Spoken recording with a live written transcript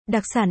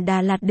Đặc sản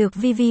Đà Lạt được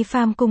VV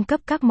Farm cung cấp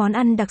các món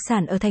ăn đặc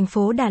sản ở thành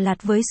phố Đà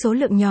Lạt với số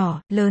lượng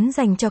nhỏ, lớn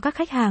dành cho các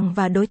khách hàng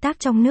và đối tác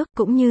trong nước,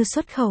 cũng như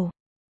xuất khẩu.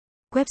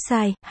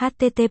 Website: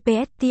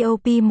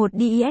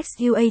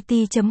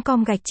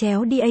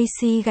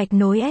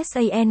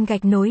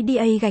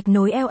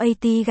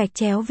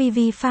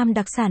 https://dac-dac-san-da-lat-VV Farm.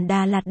 Đặc sản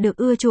Đà Lạt được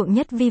ưa chuộng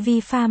nhất. VV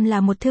Farm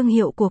là một thương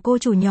hiệu của cô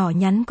chủ nhỏ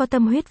nhắn có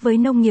tâm huyết với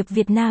nông nghiệp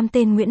Việt Nam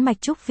tên Nguyễn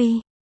Mạch Trúc Vi.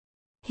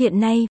 Hiện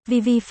nay,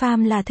 VV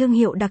Farm là thương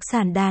hiệu đặc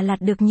sản Đà Lạt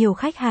được nhiều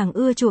khách hàng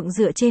ưa chuộng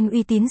dựa trên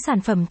uy tín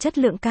sản phẩm chất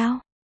lượng cao.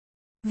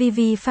 VV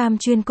Farm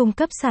chuyên cung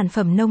cấp sản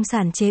phẩm nông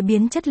sản chế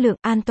biến chất lượng,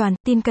 an toàn,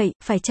 tin cậy,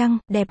 phải chăng,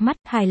 đẹp mắt,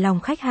 hài lòng.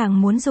 Khách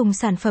hàng muốn dùng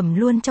sản phẩm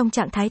luôn trong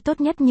trạng thái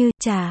tốt nhất như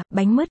trà,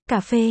 bánh mứt, cà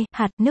phê,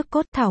 hạt, nước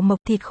cốt, thảo mộc,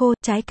 thịt khô,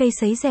 trái cây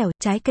sấy dẻo,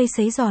 trái cây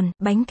sấy giòn,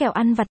 bánh kẹo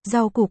ăn vặt,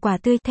 rau củ quả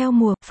tươi, theo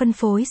mùa, phân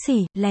phối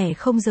xỉ, lẻ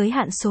không giới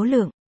hạn số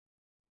lượng.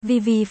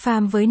 VV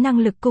Farm với năng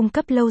lực cung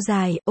cấp lâu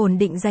dài, ổn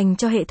định dành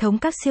cho hệ thống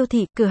các siêu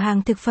thị, cửa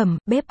hàng thực phẩm,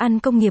 bếp ăn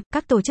công nghiệp,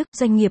 các tổ chức,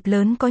 doanh nghiệp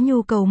lớn có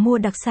nhu cầu mua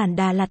đặc sản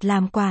Đà Lạt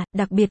làm quà,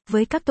 đặc biệt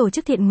với các tổ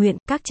chức thiện nguyện,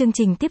 các chương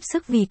trình tiếp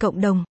sức vì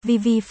cộng đồng.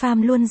 VV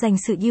Farm luôn dành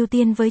sự ưu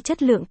tiên với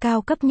chất lượng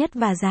cao cấp nhất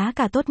và giá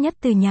cả tốt nhất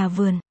từ nhà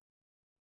vườn.